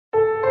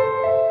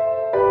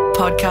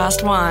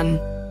Podcast One.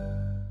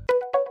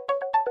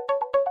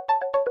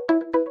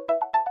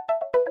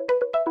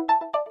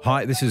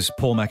 Hi, this is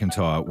Paul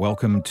McIntyre.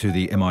 Welcome to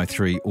the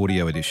MI3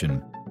 Audio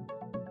Edition.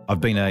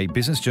 I've been a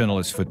business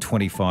journalist for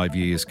 25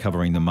 years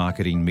covering the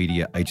marketing,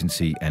 media,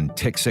 agency and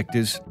tech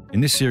sectors. In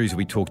this series,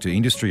 we talk to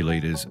industry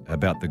leaders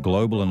about the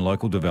global and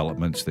local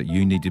developments that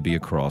you need to be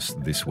across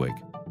this week.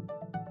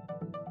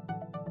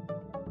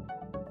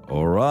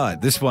 All right,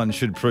 this one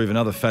should prove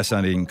another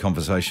fascinating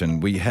conversation.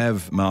 We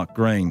have Mark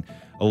Green,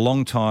 a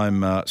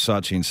long-time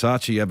Saatchi &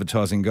 Saatchi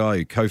advertising guy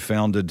who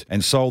co-founded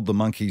and sold the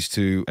Monkeys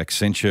to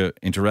Accenture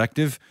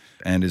Interactive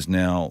and is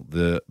now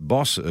the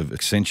boss of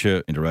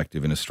Accenture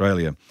Interactive in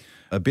Australia.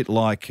 A bit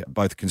like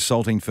both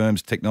consulting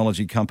firms,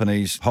 technology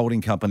companies,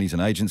 holding companies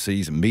and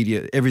agencies,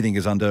 media, everything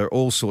is under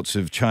all sorts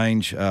of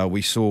change.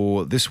 We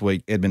saw this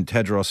week Edmund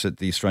Tadros at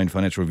the Australian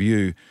Financial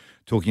Review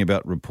talking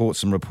about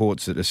reports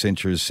that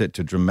Accenture is set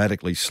to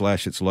dramatically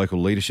slash its local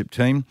leadership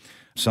team.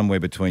 Somewhere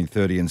between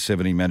 30 and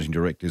 70 managing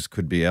directors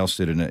could be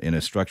ousted in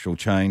a structural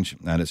change,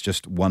 and it's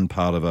just one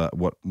part of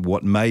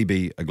what may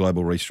be a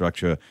global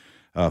restructure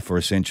for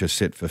Accenture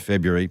set for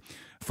February.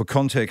 For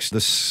context,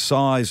 the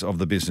size of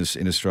the business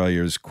in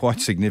Australia is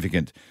quite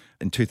significant.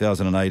 In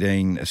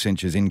 2018,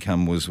 Accenture's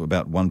income was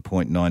about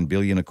 $1.9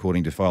 billion,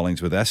 according to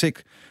filings with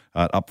ASIC,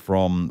 up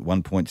from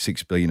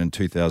 $1.6 billion in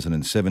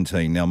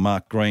 2017. Now,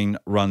 Mark Green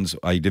runs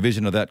a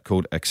division of that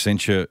called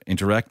Accenture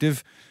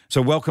Interactive.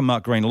 So welcome,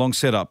 Mark Green. Long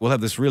setup. We'll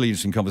have this really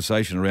interesting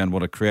conversation around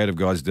what a creative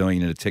guy's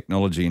doing in a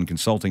technology and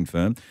consulting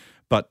firm.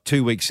 But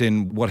 2 weeks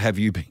in, what have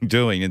you been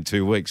doing in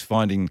 2 weeks,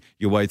 finding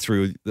your way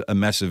through a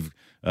massive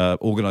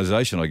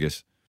organisation, I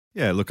guess?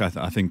 Yeah, look, I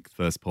think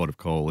first port of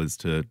call is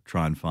to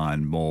try and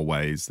find more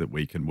ways that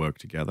we can work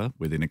together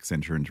within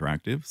Accenture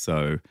Interactive.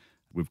 So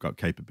we've got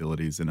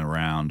capabilities in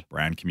around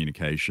brand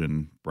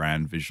communication,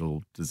 brand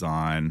visual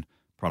design,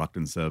 product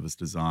and service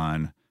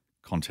design,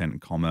 content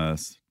and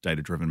commerce,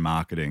 data-driven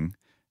marketing.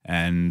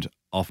 And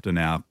often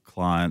our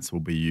clients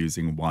will be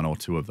using one or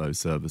two of those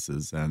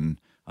services.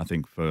 And I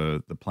think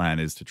the plan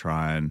is to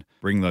try and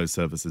bring those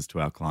services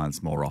to our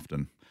clients more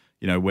often.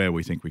 You know, where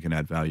we think we can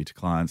add value to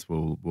clients,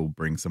 we'll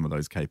bring some of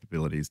those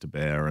capabilities to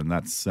bear. And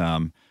that's,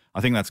 I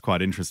think that's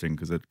quite interesting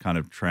because it kind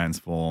of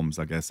transforms,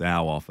 I guess,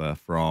 our offer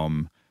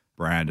from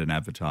brand and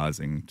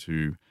advertising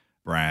to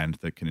brand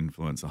that can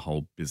influence a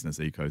whole business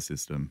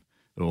ecosystem.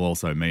 It will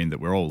also mean that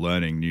we're all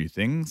learning new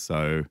things.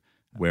 So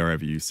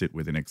wherever you sit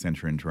within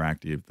Accenture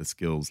Interactive, the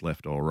skills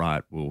left or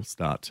right will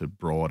start to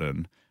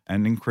broaden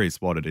and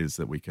increase what it is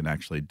that we can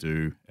actually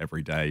do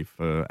every day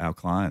for our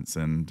clients.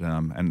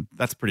 And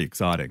that's pretty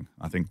exciting.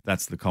 I think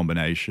that's the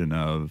combination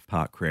of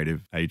part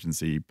creative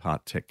agency,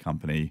 part tech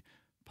company,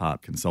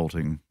 part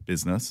consulting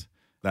business.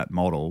 That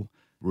model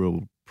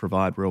will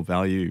provide real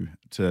value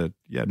to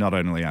not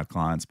only our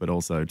clients, but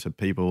also to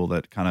people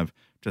that kind of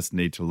just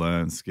need to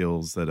learn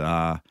skills that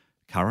are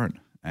current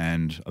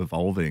and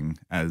evolving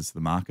as the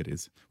market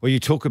is. Well, you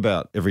talk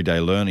about everyday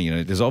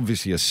learning. There's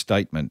obviously a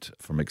statement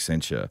from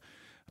Accenture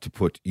to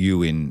put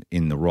you in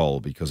the role,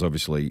 because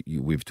obviously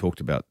we've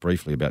talked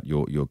briefly about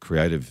your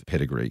creative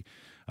pedigree.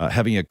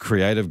 Having a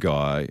creative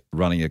guy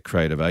running a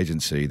creative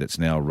agency that's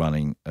now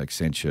running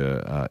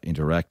Accenture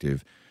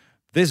Interactive,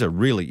 there's a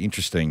really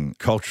interesting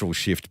cultural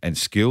shift and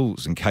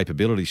skills and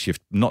capability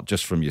shift, not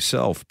just from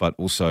yourself, but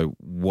also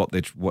what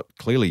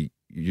clearly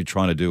you're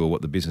trying to do or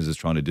what the business is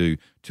trying to do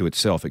to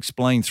itself.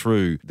 Explain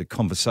through the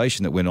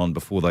conversation that went on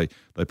before they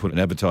put an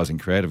advertising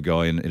creative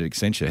guy in at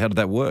Accenture. How did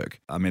that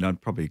work? I mean, I'd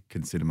probably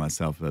consider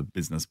myself a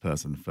business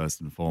person first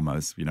and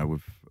foremost. You know,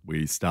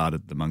 we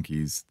started the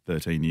Monkeys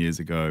 13 years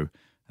ago.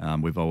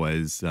 We've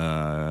always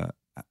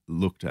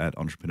looked at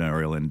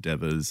entrepreneurial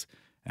endeavors,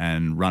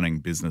 and running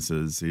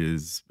businesses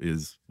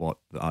is what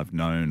I've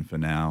known for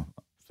now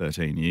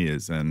 13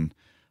 years. And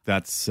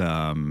that's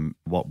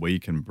what we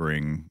can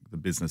bring. The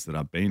business that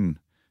I've been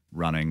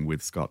running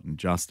with Scott and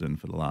Justin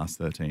for the last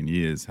 13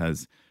 years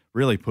has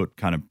really put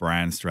kind of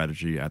brand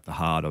strategy at the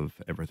heart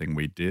of everything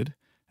we did,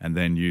 and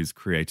then use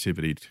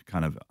creativity to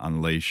kind of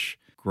unleash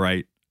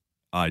great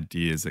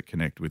ideas that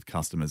connect with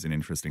customers in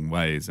interesting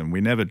ways. And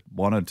we never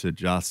wanted to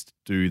just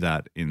do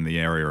that in the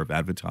area of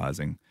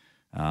advertising.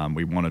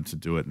 We wanted to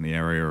do it in the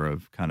area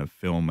of kind of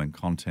film and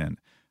content,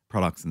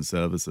 products and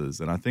services.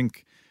 And I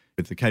think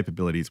with the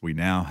capabilities we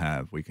now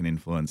have, we can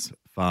influence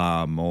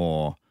far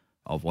more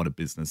of what a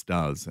business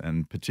does,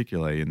 and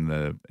particularly in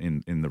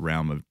the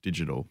realm of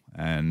digital.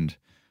 And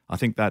I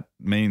think that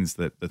means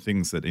that the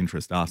things that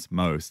interest us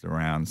most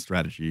around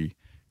strategy,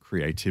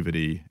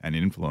 creativity, and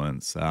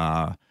influence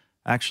are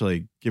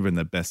actually given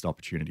the best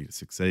opportunity to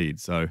succeed.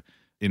 So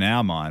in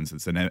our minds,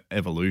 it's an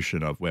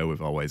evolution of where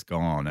we've always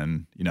gone.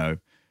 And, you know,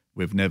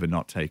 we've never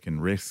not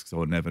taken risks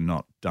or never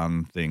not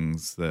done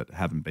things that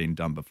haven't been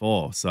done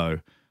before. So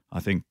I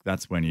think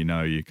that's when you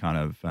know you kind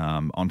of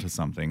onto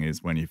something,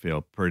 is when you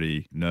feel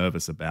pretty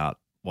nervous about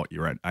what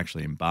you're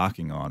actually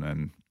embarking on.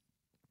 And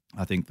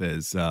I think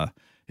there's,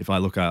 if I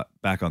look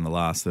back on the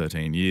last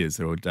 13 years,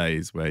 there were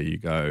days where you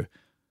go,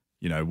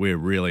 you know, we're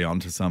really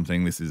onto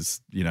something. This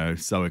is, you know,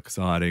 so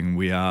exciting.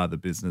 We are the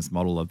business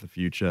model of the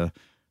future.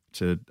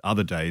 to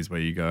other days where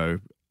you go,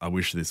 I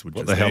wish this would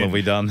What just the hell end. have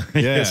we done?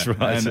 Yeah, Yes,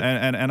 right.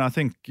 and I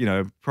think,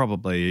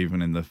 probably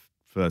even in the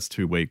first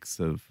 2 weeks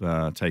of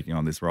taking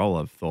on this role,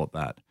 I've thought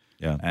that.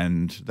 Yeah.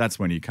 And that's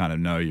when you kind of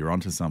know you're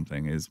onto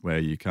something, is where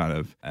you kind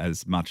of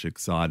as much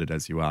excited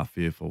as you are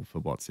fearful for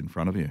what's in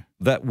front of you.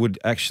 That would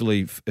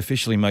actually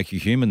officially make you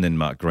human then,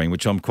 Mark Green,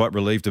 which I'm quite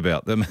relieved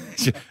about them,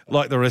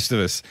 like the rest of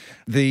us.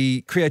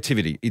 The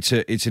creativity, it's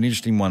an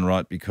interesting one,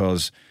 right?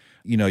 Because,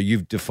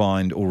 you've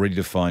already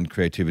defined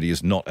creativity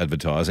as not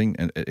advertising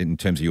in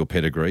terms of your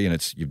pedigree,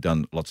 and you've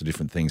done lots of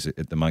different things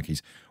at the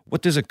Monkeys.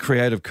 What does a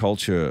creative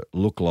culture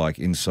look like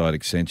inside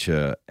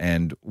Accenture,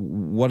 and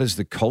what has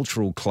the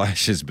cultural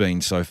clashes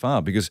been so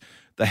far? Because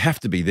they have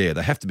to be there.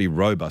 They have to be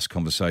robust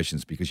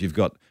conversations, because you've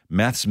got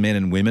maths men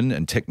and women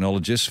and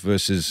technologists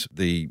versus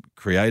the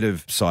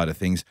creative side of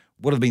things.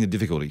 What have been the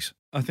difficulties?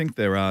 I think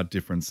there are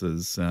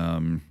differences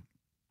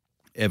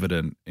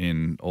evident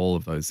in all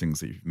of those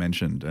things that you've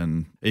mentioned,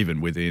 and even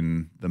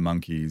within the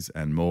Monkeys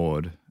and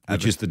Maud.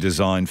 Which is the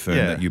design firm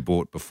that you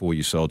bought before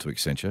you sold to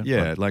Accenture.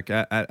 Yeah, right? like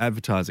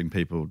advertising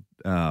people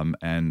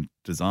and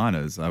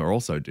designers are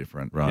also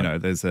different.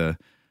 Right.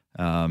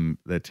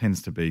 There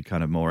tends to be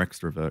kind of more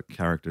extrovert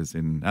characters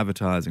in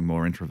advertising,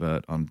 more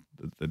introvert on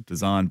the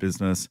design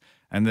business,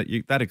 and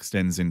that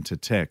extends into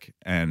tech.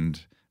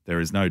 And there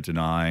is no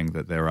denying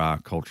that there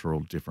are cultural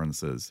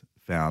differences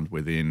found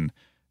within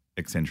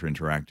Accenture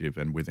Interactive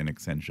and within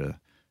Accenture.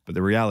 But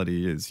the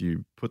reality is,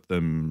 you put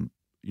them,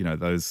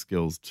 those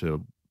skills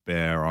to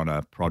bear on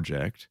a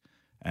project,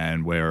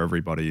 and where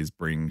everybody is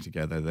bringing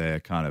together their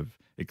kind of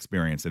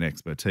experience and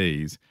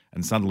expertise,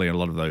 and suddenly a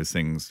lot of those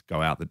things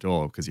go out the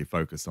door because you're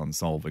focused on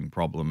solving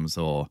problems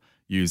or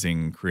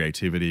using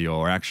creativity,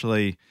 or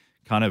actually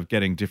kind of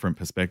getting different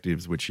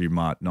perspectives which you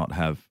might not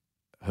have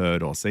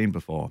heard or seen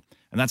before.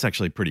 And that's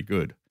actually pretty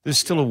good. There's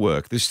still a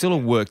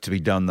work to be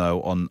done,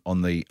 though,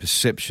 on the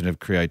perception of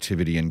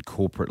creativity in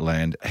corporate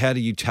land. How do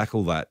you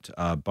tackle that,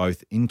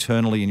 both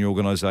internally in your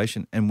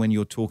organisation and when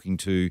you're talking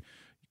to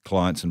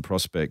clients and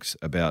prospects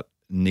about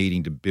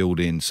needing to build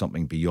in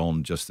something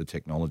beyond just the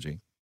technology?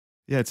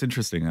 Yeah, it's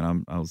interesting.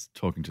 And I was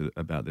talking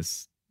about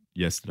this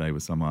yesterday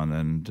with someone,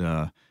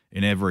 and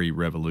in every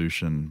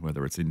revolution,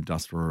 whether it's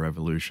industrial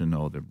revolution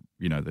or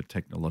the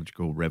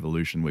technological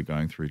revolution we're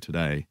going through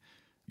today,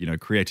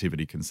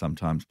 creativity can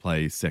sometimes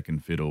play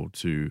second fiddle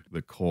to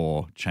the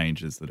core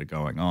changes that are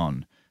going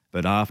on.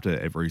 But after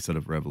every sort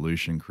of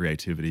revolution,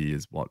 creativity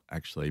is what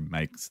actually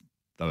makes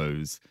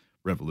those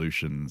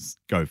revolutions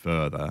go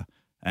further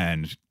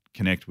and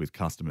connect with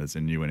customers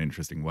in new and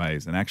interesting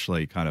ways, and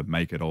actually kind of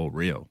make it all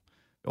real.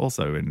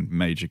 Also, in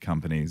major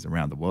companies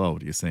around the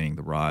world, you're seeing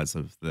the rise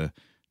of the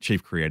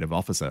chief creative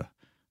officer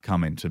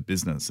come into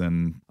business.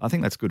 And I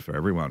think that's good for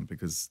everyone,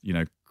 because,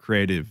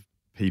 creative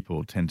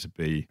people tend to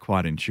be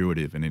quite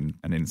intuitive and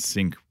in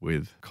sync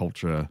with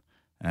culture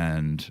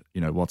and,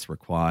 what's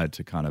required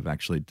to kind of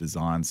actually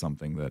design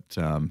something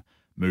that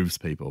moves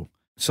people.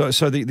 So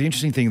the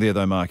interesting thing there,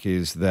 though, Mark,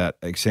 is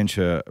that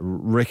Accenture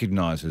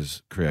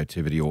recognises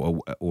creativity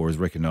or is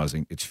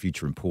recognising its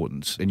future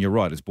importance. And you're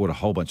right, it's bought a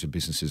whole bunch of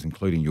businesses,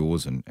 including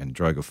yours and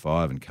Droga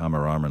 5 and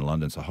Karmarama in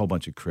London. It's a whole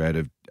bunch of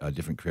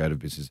different creative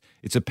businesses.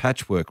 It's a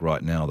patchwork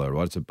right now, though,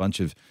 right? It's a bunch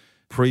of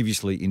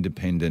previously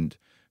independent,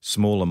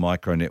 smaller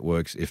micro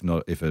networks, if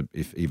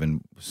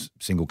even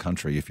single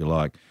country, if you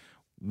like.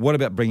 What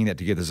about bringing that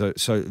together?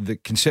 So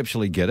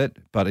conceptually get it,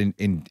 but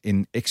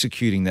in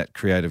executing that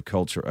creative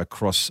culture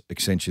across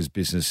Accenture's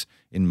business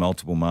in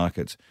multiple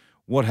markets,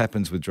 what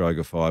happens with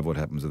Droga 5? What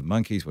happens with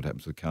Monkeys? What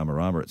happens with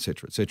Karmarama, et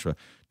cetera, et cetera?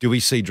 Do we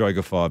see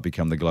Droga 5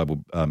 become the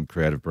global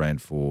creative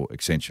brand for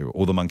Accenture,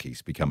 or the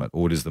Monkeys become it,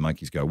 or does the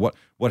Monkeys go?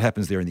 What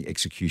happens there in the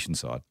execution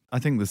side? I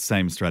think the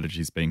same strategy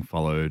is being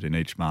followed in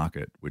each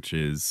market, which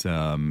is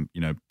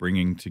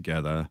bringing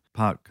together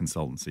part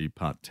consultancy,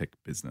 part tech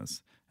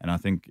business. And I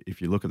think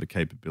if you look at the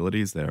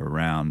capabilities, they're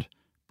around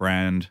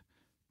brand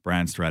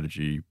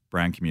strategy,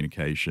 brand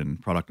communication,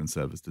 product and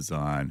service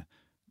design,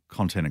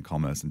 content and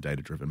commerce, and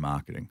data-driven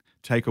marketing.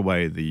 Take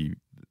away the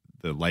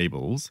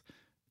labels,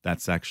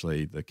 that's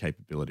actually the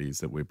capabilities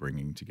that we're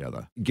bringing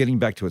together. Getting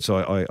back to it,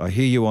 so I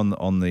hear you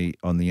on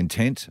the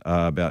intent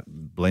about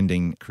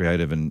blending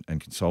creative and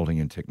consulting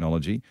and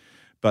technology,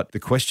 but the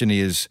question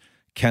is,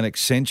 can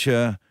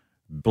Accenture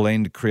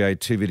blend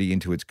creativity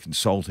into its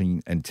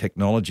consulting and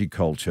technology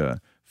culture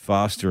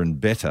faster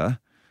and better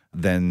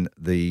than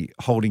the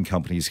holding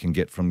companies can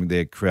get from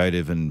their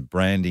creative and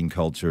branding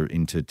culture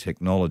into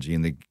technology?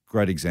 And the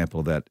great example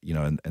of that,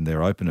 and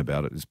they're open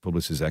about it, is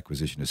Publicis'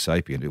 acquisition of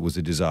Sapient. It was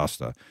a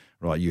disaster,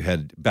 right? You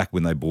had, back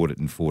when they bought it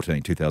in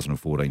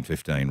 2014,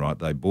 15, right?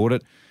 They bought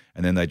it,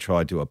 and then they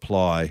tried to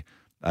apply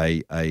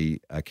a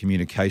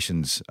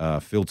communications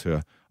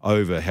filter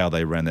over how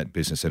they ran that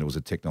business, and it was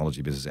a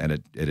technology business,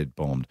 and it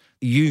bombed.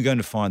 You're going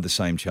to find the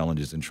same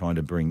challenges in trying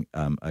to bring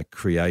a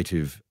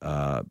creative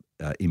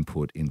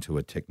input into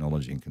a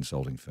technology and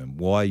consulting firm.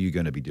 Why are you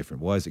going to be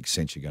different? Why is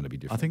Accenture going to be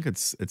different? I think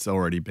it's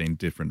already been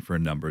different for a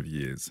number of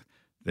years.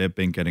 They've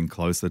been getting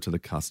closer to the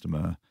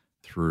customer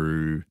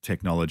through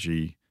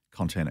technology,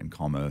 content and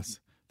commerce.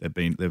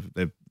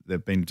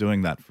 They've been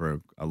doing that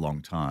for a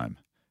long time,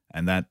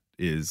 and that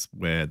is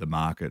where the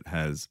market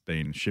has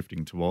been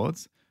shifting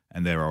towards,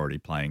 and they're already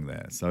playing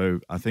there. So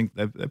I think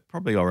they've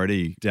probably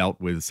already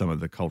dealt with some of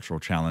the cultural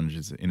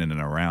challenges in and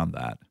around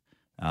that.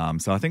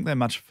 So I think they're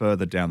much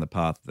further down the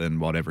path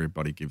than what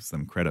everybody gives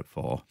them credit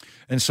for.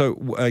 And so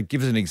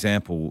give us an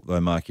example,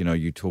 though, Mark.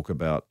 You talk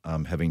about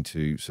having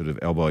to sort of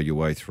elbow your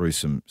way through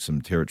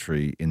some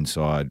territory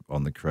inside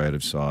on the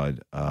creative side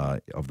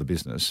of the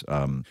business.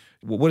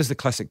 What is the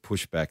classic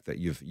pushback that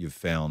you've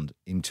found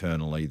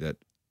internally that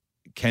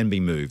can be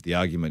moved? The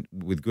argument,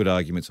 with good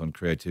arguments on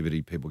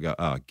creativity, people go,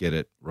 get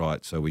it,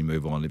 right, so we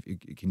move on.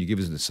 Can you give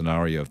us a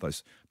scenario of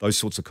those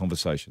sorts of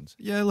conversations?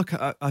 Yeah, look,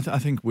 I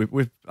think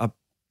I've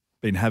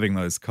been having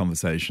those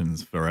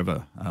conversations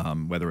forever,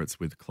 whether it's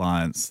with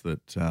clients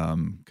that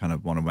kind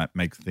of want to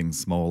make things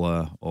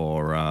smaller,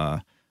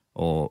 or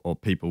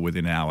people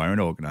within our own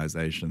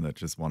organization that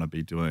just want to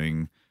be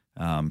doing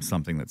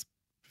something that's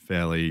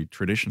fairly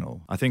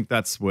traditional. I think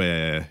that's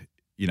where,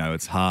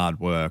 it's hard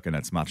work, and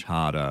it's much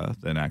harder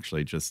than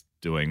actually just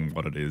doing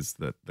what it is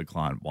that the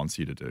client wants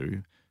you to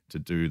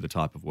do the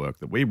type of work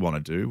that we want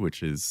to do,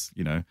 which is,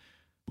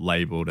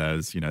 labeled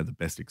as, the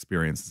best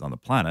experiences on the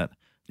planet.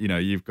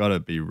 You've got to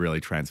be really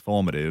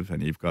transformative,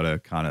 and you've got to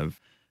kind of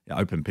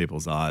open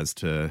people's eyes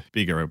to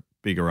bigger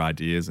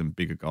ideas and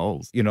bigger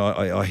goals.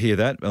 I hear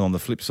that. And on the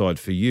flip side,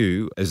 for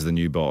you as the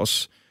new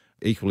boss,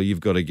 equally, you've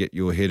got to get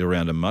your head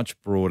around a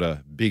much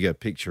broader, bigger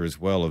picture as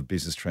well of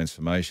business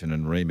transformation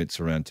and remits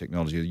around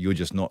technology. You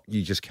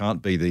just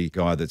can't be the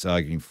guy that's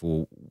arguing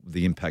for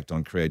the impact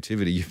on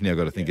creativity. You've now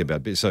got to think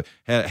about business.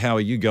 So how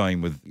are you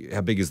going with,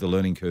 how big is the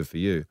learning curve for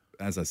you?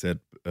 As I said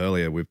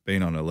earlier, we've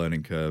been on a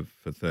learning curve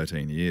for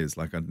 13 years.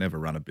 Like, I'd never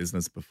run a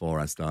business before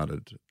I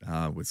started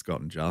with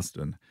Scott and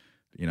Justin.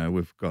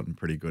 We've gotten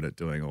pretty good at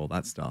doing all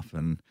that stuff.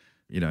 And,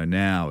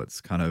 now it's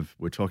kind of,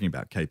 we're talking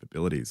about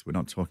capabilities. We're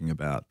not talking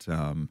about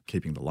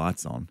keeping the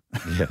lights on.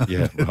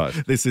 Yeah, right.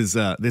 This is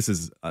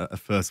a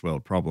first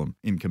world problem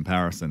in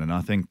comparison. And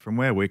I think from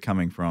where we're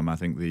coming from, I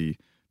think the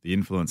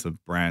influence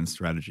of brand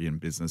strategy and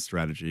business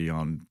strategy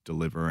on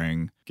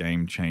delivering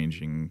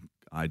game-changing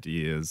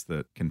ideas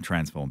that can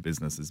transform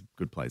business is a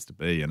good place to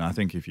be. And I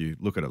think if you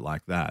look at it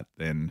like that,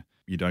 then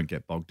you don't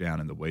get bogged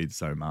down in the weeds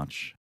so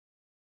much.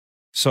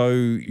 So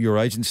your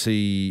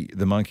agency,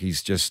 The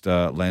Monkeys, just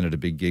landed a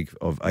big gig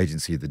of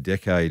Agency of the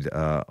Decade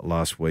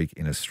last week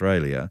in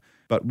Australia.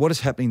 But what is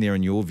happening there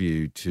in your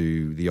view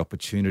to the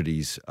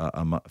opportunities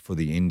for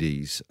the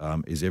indies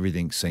is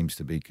everything seems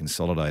to be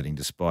consolidating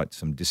despite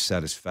some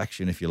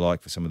dissatisfaction, if you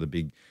like, for some of the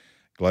big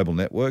global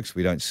networks.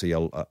 We don't see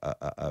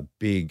a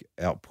big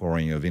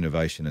outpouring of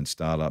innovation and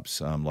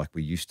startups like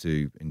we used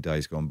to in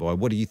days gone by.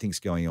 What do you think is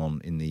going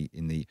on in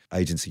the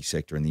agency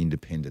sector and the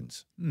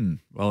independents?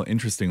 Well,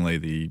 interestingly,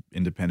 the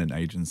Independent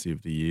Agency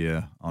of the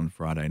Year on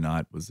Friday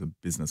night was a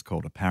business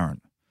called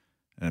Apparent.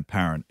 And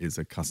Apparent is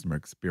a customer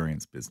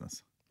experience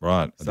business.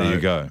 Right. So, there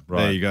you go.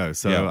 Right. There you go.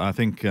 So I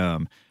think,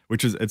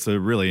 it's a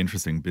really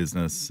interesting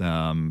business.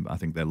 I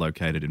think they're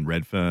located in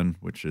Redfern,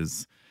 which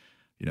is,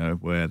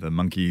 where the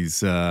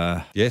Monkeys...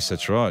 yes,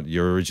 that's right.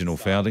 Your original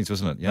foundings,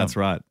 wasn't it? Yeah. That's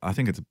right. I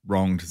think it's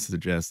wrong to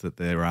suggest that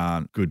there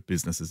aren't good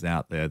businesses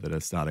out there that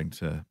are starting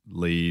to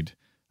lead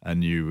a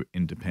new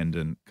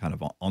independent kind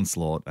of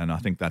onslaught. And I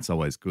think that's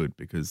always good,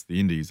 because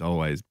the indies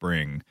always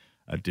bring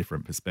a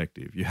different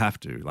perspective. You have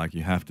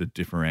to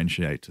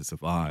differentiate to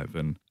survive.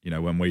 And,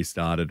 when we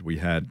started, we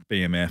had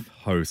BMF,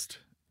 Host,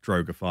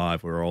 Droga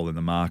 5, we were all in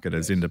the market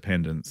as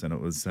independents, and it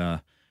was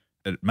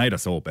it made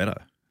us all better.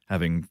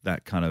 Having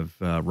that kind of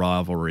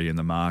rivalry in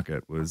the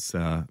market was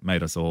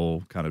made us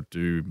all kind of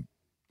do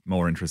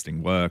more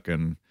interesting work,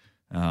 and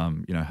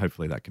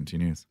hopefully that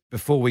continues.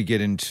 Before we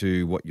get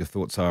into what your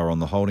thoughts are on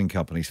the holding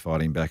companies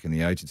fighting back in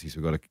the agencies,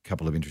 we've got a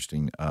couple of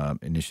interesting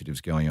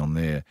initiatives going on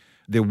there.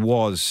 There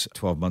was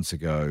 12 months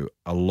ago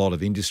a lot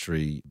of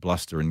industry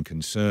bluster and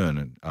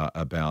concern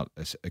about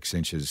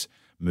Accenture's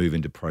move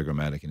into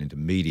programmatic and into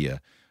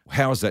media.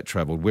 How has that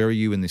travelled? Where are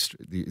you in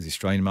the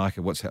Australian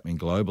market? What's happening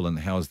global, and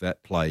how is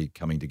that play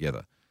coming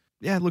together?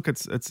 Yeah, look,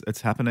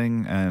 it's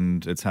happening,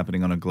 and it's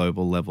happening on a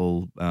global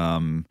level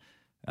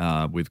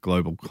with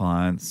global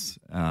clients.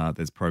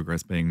 There's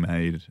progress being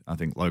made. I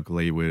think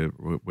locally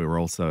we're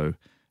also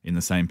in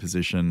the same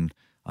position.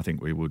 I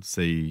think we would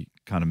see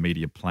kind of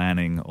media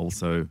planning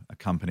also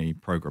accompany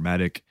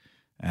programmatic,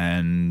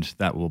 and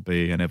that will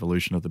be an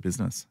evolution of the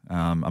business.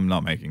 I'm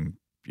not making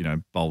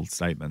bold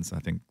statements. I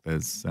think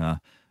there's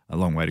a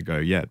long way to go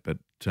yet, but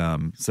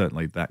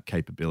certainly that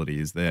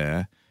capability is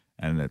there,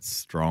 and it's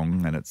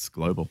strong, and it's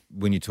global.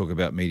 When you talk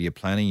about media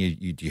planning,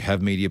 do you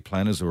have media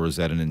planners, or is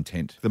that an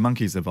intent? The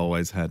Monkeys have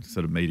always had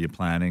sort of media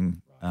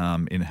planning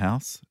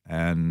in-house,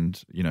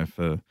 and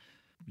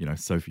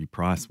Sophie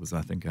Price was,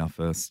 I think, our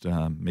first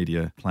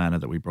media planner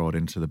that we brought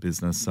into the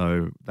business.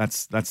 So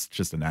that's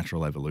just a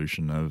natural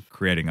evolution of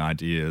creating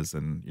ideas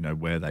and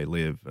where they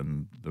live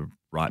and the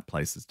right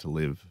places to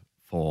live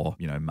for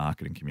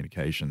marketing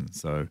communication.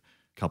 So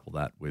couple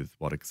that with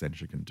what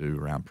Accenture can do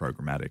around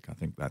programmatic. I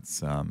think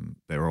that's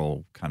they're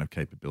all kind of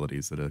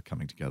capabilities that are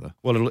coming together.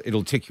 Well,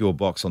 it'll tick your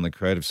box on the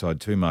creative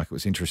side too, Mark. It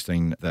was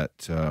interesting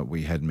that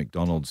we had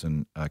McDonald's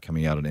and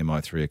coming out at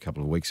MI3 a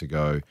couple of weeks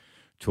ago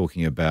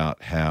talking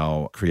about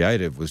how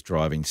creative was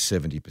driving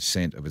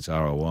 70% of its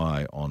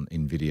ROI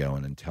in video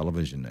and in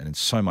television. And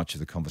so much of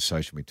the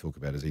conversation we talk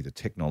about is either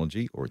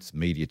technology or it's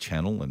media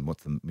channel and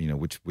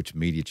which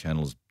media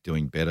channel is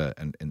doing better.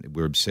 And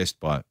we're obsessed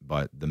by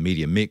the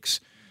media mix.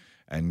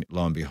 And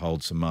lo and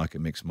behold, some market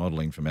mix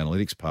modeling from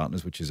Analytics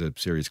Partners, which is a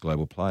serious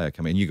global player.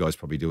 I mean, you guys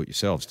probably do it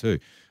yourselves too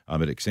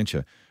at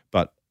Accenture.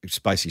 But it's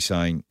basically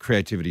saying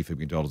creativity for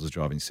McDonald's is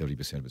driving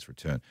 70% of its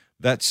return.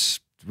 That's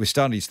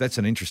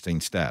an interesting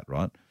stat,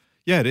 right?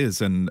 Yeah, it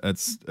is, and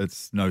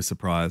it's no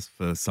surprise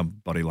for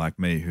somebody like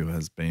me who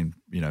has been,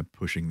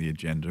 pushing the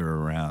agenda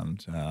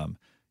around,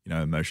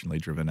 emotionally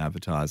driven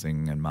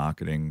advertising and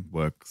marketing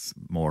works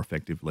more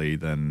effectively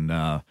than,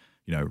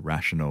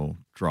 rational,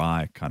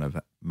 dry kind of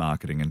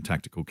marketing and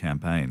tactical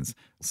campaigns.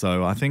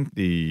 So I think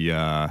the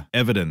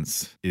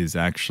evidence is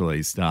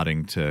actually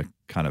starting to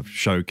kind of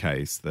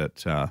showcase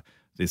that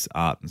this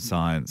art and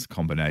science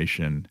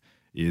combination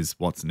is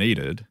what's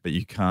needed, but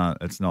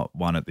it's not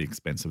one at the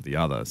expense of the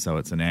other. So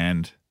it's an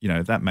and,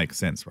 that makes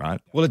sense,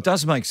 right? Well, it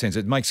does make sense.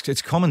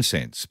 It's common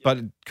sense, but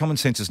common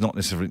sense is not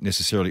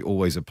necessarily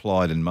always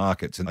applied in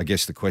markets. And I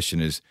guess the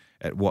question is,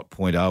 at what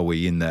point are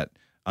we in that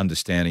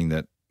understanding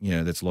that,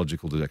 that's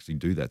logical to actually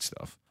do that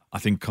stuff? I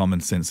think common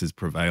sense is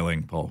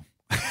prevailing, Paul.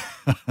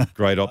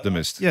 Great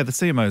optimist. Yeah, the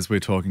CMOs we're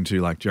talking to,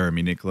 like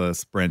Jeremy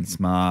Nicholas, Brent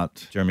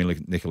Smart. Jeremy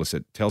Nicholas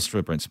at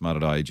Telstra, Brent Smart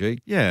at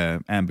IAG. Yeah,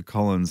 Amber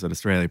Collins at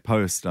Australia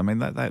Post. I mean,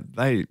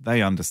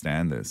 they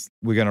understand this.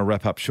 We're going to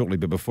wrap up shortly,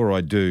 but before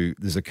I do,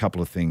 there's a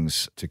couple of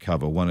things to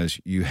cover. One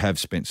is you have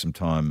spent some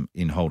time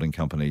in holding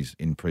companies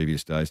in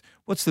previous days.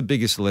 What's the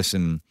biggest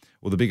lesson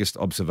or the biggest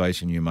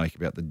observation you make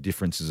about the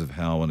differences of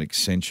how an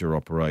Accenture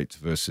operates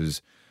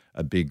versus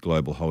a big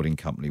global holding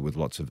company with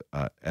lots of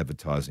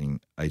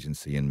advertising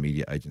agency and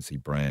media agency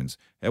brands?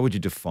 How would you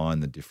define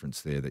the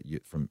difference there that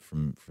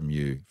from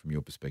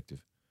your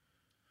perspective?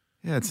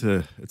 Yeah, it's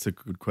a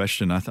good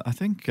question. I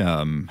think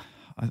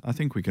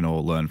we can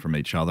all learn from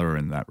each other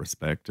in that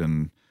respect,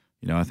 and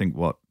I think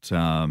what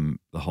the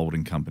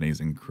holding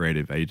companies and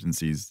creative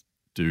agencies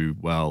do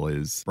well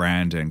is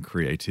brand and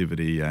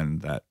creativity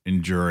and that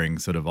enduring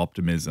sort of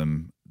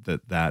optimism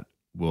that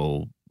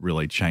will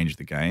really change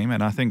the game.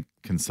 And I think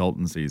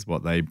consultancies,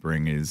 what they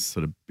bring is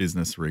sort of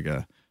business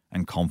rigor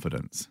and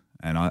confidence.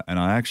 And I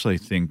actually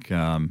think,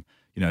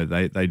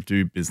 they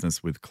do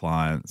business with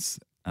clients,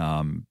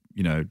 to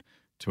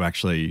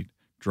actually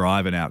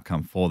drive an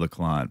outcome for the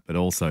client, but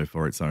also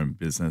for its own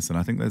business. And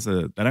I think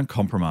they don't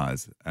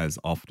compromise as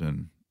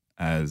often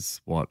as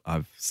what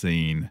I've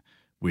seen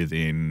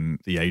within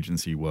the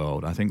agency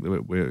world. I think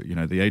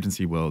that the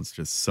agency world's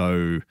just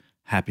so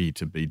happy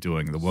to be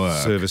doing the work.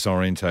 Service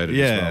orientated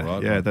as well,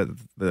 right?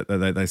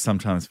 Yeah, they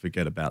sometimes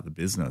forget about the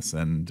business.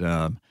 And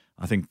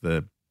I think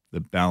the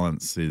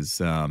balance is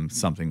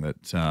something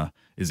that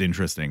is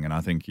interesting. And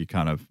I think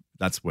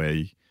that's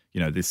where,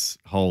 this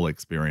whole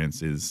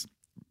experience is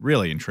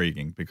really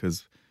intriguing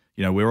because,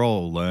 we're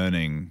all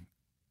learning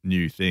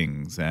new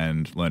things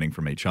and learning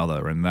from each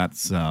other, and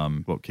that's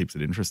what keeps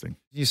it interesting.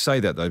 You say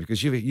that though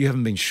because you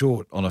haven't been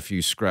short on a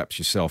few scraps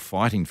yourself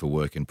fighting for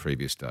work in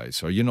previous days,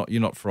 so you're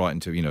not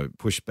frightened to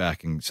push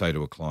back and say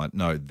to a client,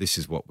 no, this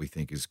is what we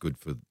think is good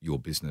for your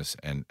business,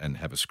 and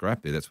have a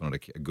scrap there. That's what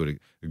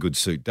a good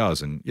suit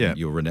does, and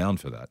you're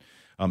renowned for that.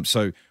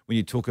 So when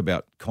you talk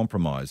about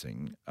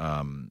compromising,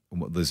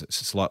 there's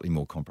slightly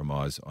more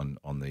compromise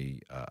on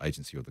the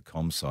agency or the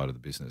comms side of the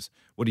business.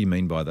 What do you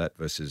mean by that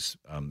versus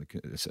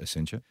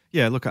Accenture?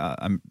 Yeah, look,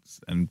 I'm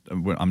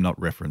not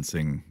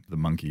referencing the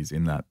monkeys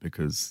in that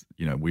because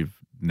we've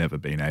never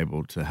been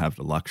able to have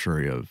the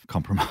luxury of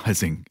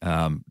compromising.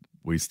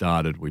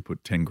 We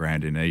put 10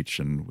 grand in each,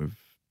 and we've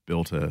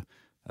built a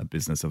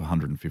business of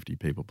 150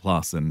 people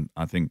plus. And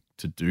I think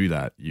to do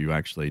that, you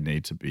actually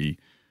need to be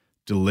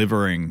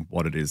delivering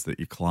what it is that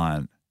your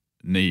client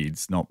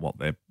needs, not what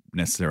they're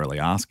necessarily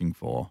asking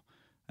for.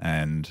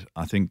 And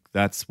I think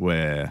that's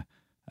where,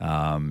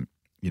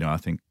 I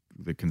think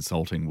the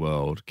consulting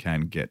world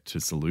can get to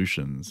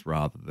solutions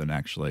rather than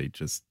actually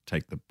just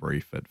take the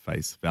brief at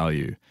face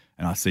value.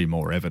 And I see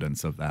more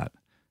evidence of that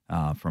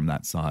from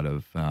that side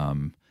of,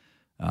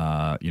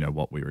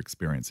 what we're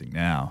experiencing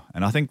now.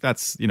 And I think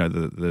that's,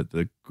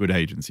 the good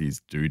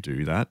agencies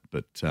do that,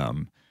 but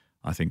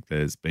I think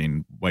there's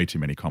been way too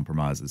many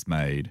compromises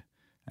made.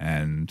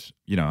 And,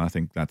 I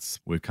think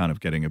we're kind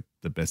of getting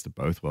the best of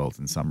both worlds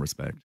in some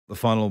respect. The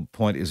final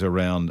point is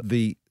around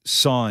the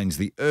signs,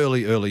 the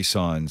early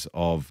signs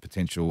of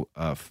potential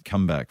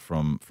comeback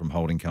from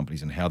holding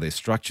companies and how they're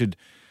structured,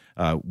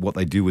 what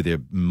they do with their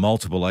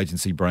multiple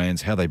agency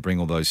brands, how they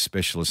bring all those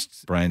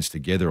specialist brands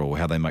together or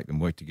how they make them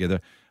work together.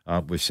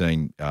 We've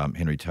seen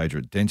Henry Tager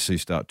at Dentsu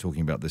start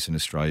talking about this in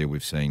Australia.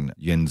 We've seen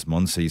Jens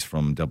Monsees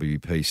from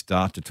WP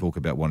start to talk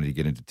about wanting to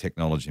get into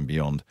technology and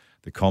beyond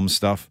the comms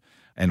stuff.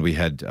 And we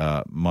had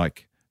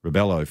Mike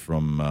Rebello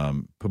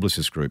from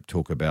Publicis Group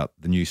talk about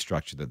the new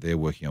structure that they're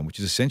working on, which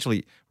is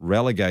essentially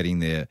relegating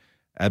their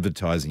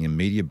advertising and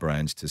media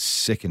brands to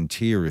second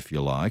tier, if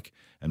you like,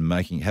 and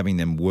having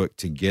them work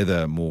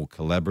together more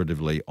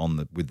collaboratively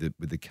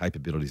with the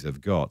capabilities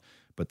they've got.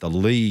 But the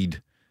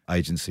lead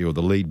agency or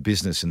the lead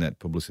business in that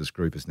Publicis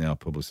Group is now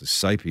Publicis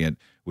Sapient,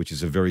 which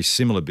is a very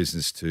similar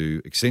business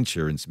to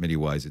Accenture in many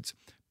ways. It's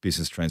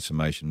business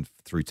transformation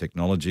through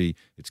technology,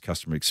 it's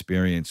customer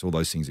experience, all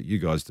those things that you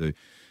guys do.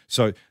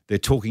 So they're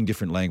talking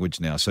different language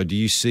now. So do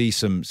you see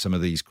some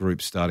of these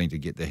groups starting to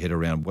get their head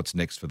around what's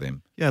next for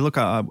them? Yeah, look,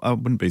 I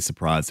wouldn't be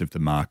surprised if the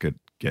market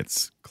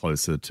gets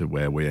closer to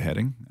where we're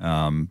heading.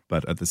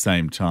 But at the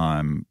same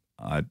time,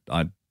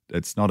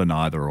 it's not an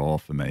either or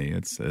for me.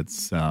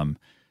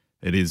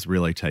 It is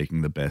really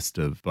taking the best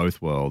of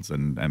both worlds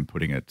and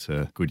putting it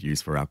to good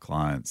use for our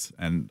clients.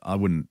 And I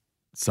wouldn't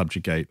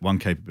subjugate one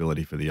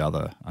capability for the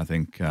other. I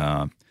think,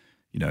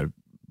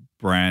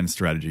 brand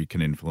strategy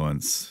can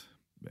influence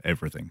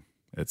everything.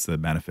 It's the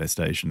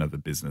manifestation of a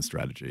business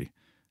strategy.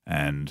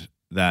 And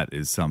that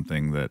is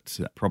something that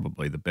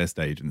probably the best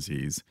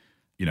agencies,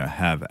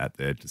 have at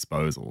their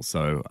disposal.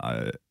 So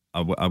I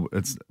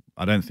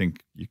don't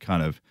think you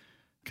kind of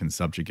can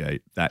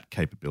subjugate that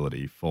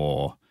capability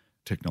for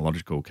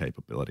technological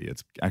capability.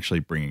 It's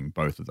actually bringing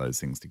both of those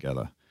things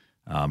together.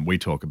 We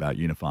talk about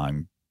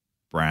unifying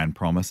brand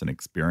promise and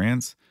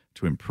experience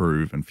to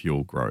improve and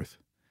fuel growth.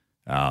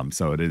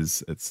 So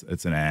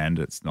it's an and,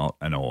 it's not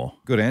an or.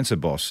 Good answer,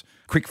 boss.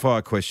 Quick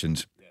fire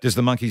questions. Does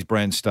the Monkeys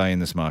brand stay in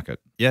this market?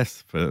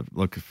 Yes, for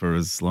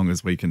as long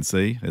as we can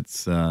see,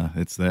 it's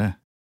there.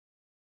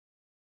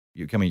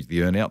 You're coming to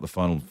the earn out, the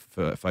final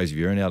phase of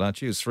your earn out, aren't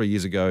you? It was 3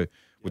 years ago.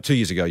 Well, 2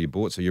 years ago you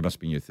bought, so you must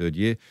be in your third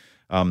year.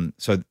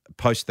 So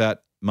post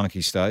that, Monkey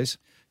stays.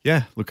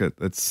 Yeah, look,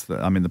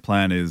 the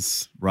plan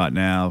is right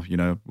now.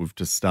 I've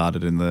just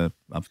started in the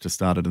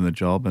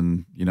job,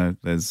 and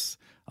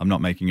I'm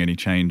not making any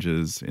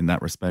changes in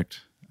that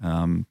respect.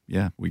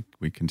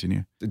 We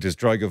continue. Does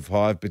Droga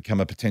Hive become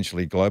a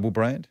potentially global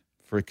brand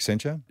for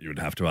Accenture? You would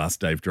have to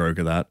ask Dave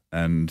Droga that,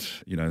 and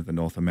the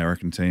North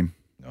American team.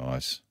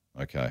 Nice.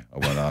 Okay, I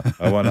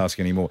won't ask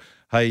any more.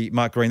 Hey,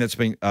 Mark Green, that's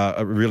been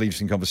a really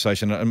interesting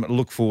conversation. I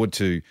look forward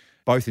to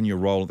both in your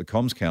role at the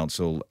Comms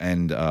Council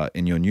and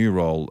in your new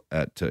role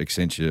at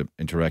Accenture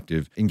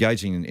Interactive,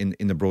 engaging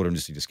in the broader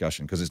industry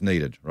discussion because it's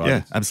needed, right?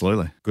 Yeah,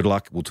 absolutely. Good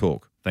luck. We'll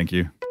talk. Thank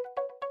you.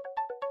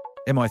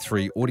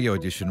 MI3 Audio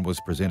Edition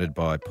was presented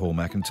by Paul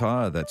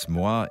McIntyre, that's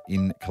moi,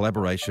 in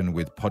collaboration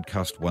with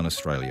Podcast One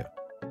Australia.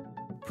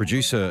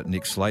 Producer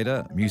Nick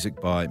Slater, music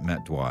by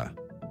Matt Dwyer.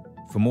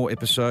 For more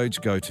episodes,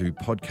 go to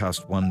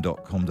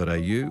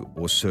podcastone.com.au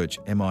or search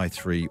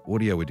MI3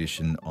 Audio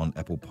Edition on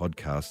Apple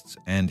Podcasts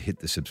and hit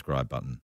the subscribe button.